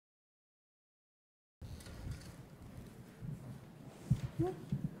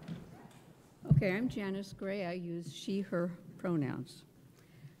Okay, I'm Janice Gray. I use she, her pronouns.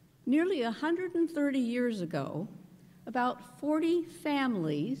 Nearly 130 years ago, about 40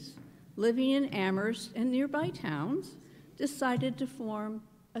 families living in Amherst and nearby towns decided to form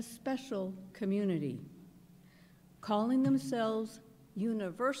a special community. Calling themselves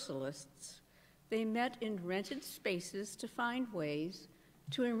Universalists, they met in rented spaces to find ways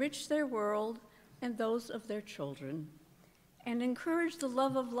to enrich their world and those of their children, and encourage the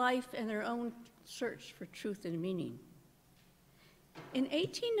love of life and their own search for truth and meaning. In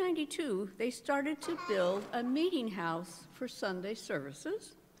 1892, they started to build a meeting house for Sunday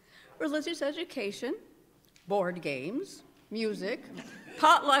services, religious education, board games, music,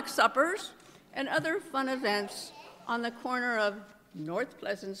 potluck suppers, and other fun events on the corner of North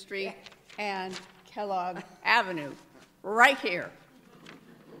Pleasant Street and Kellogg Avenue, right here.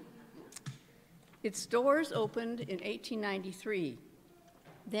 Its doors opened in 1893.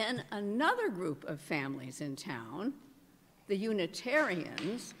 Then another group of families in town, the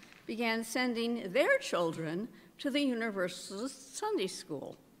Unitarians, began sending their children to the Universalist Sunday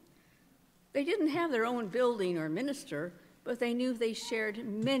School. They didn't have their own building or minister, but they knew they shared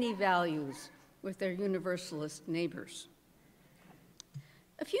many values with their Universalist neighbors.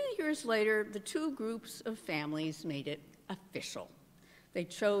 A few years later, the two groups of families made it official. They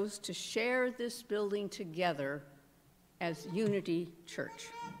chose to share this building together as Unity Church.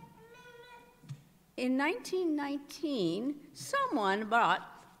 In 1919, someone bought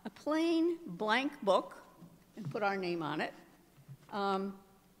a plain blank book and put our name on it,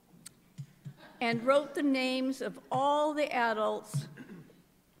 and wrote the names of all the adults,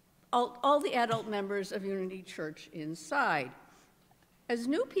 all the adult members of Unity Church inside. As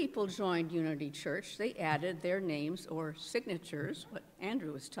new people joined Unity Church, they added their names or signatures, what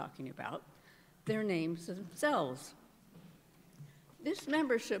Andrew was talking about, their names themselves. This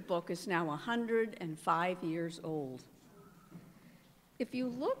membership book is now 105 years old. If you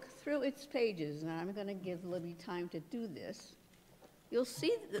look through its pages, and I'm going to give Libby time to do this, you'll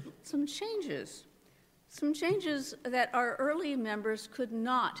see some changes that our early members could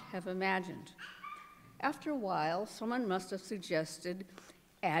not have imagined. After a while, someone must have suggested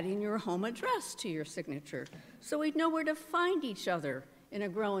adding your home address to your signature so we'd know where to find each other in a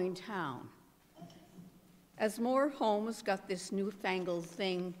growing town. As more homes got this newfangled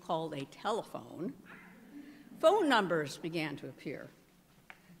thing called a telephone, phone numbers began to appear.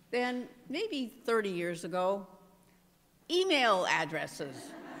 Then, maybe 30 years ago, email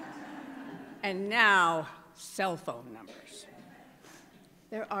addresses, and now cell phone numbers.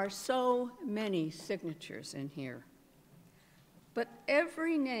 There are so many signatures in here. But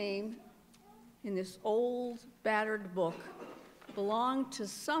every name in this old, battered book belonged to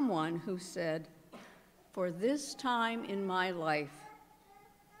someone who said, "For this time in my life,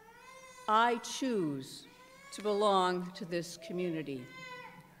 I choose to belong to this community.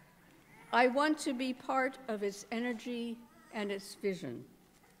 I want to be part of its energy and its vision."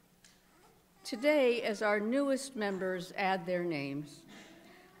 Today, as our newest members add their names,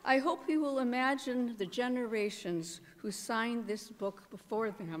 I hope you will imagine the generations who signed this book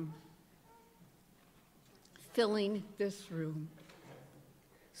before them filling this room,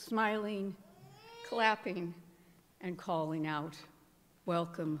 smiling, clapping, and calling out,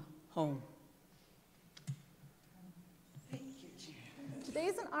 "Welcome home." Today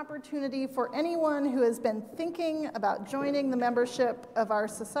is an opportunity for anyone who has been thinking about joining the membership of our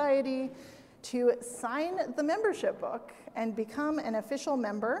society to sign the membership book and become an official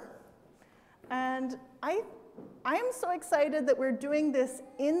member. And I am so excited that we're doing this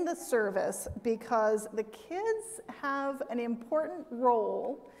in the service because the kids have an important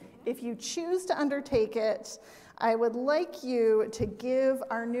role. If you choose to undertake it, I would like you to give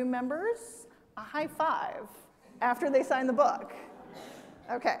our new members a high five after they sign the book.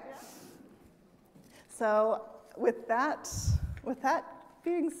 Okay. So with that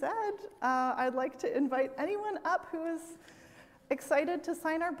being said, I'd like to invite anyone up who is excited to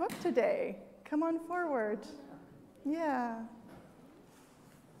sign our book today. Come on forward. Yeah.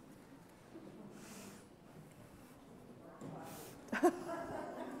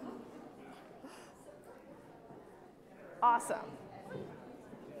 Awesome.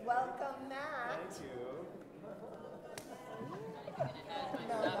 Welcome, Matt. Thank you.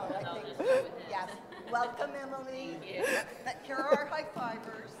 No, I think, yes. Welcome, Emily. Here are our high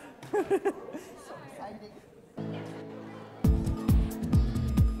fivers. So exciting.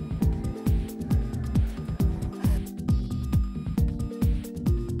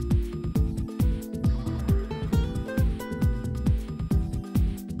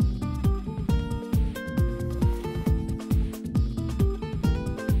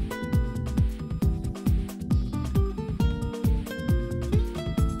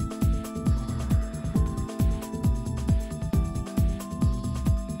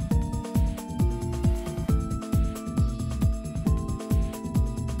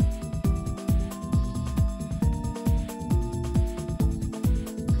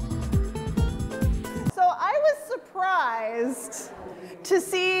 to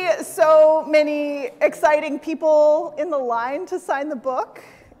see so many exciting people in the line to sign the book.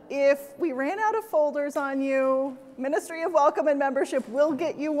 If we ran out of folders on you, Ministry of Welcome and Membership will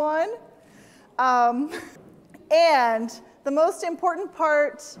get you one. And the most important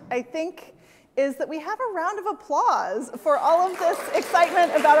part, I think, is that we have a round of applause for all of this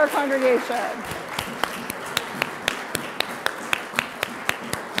excitement about our congregation.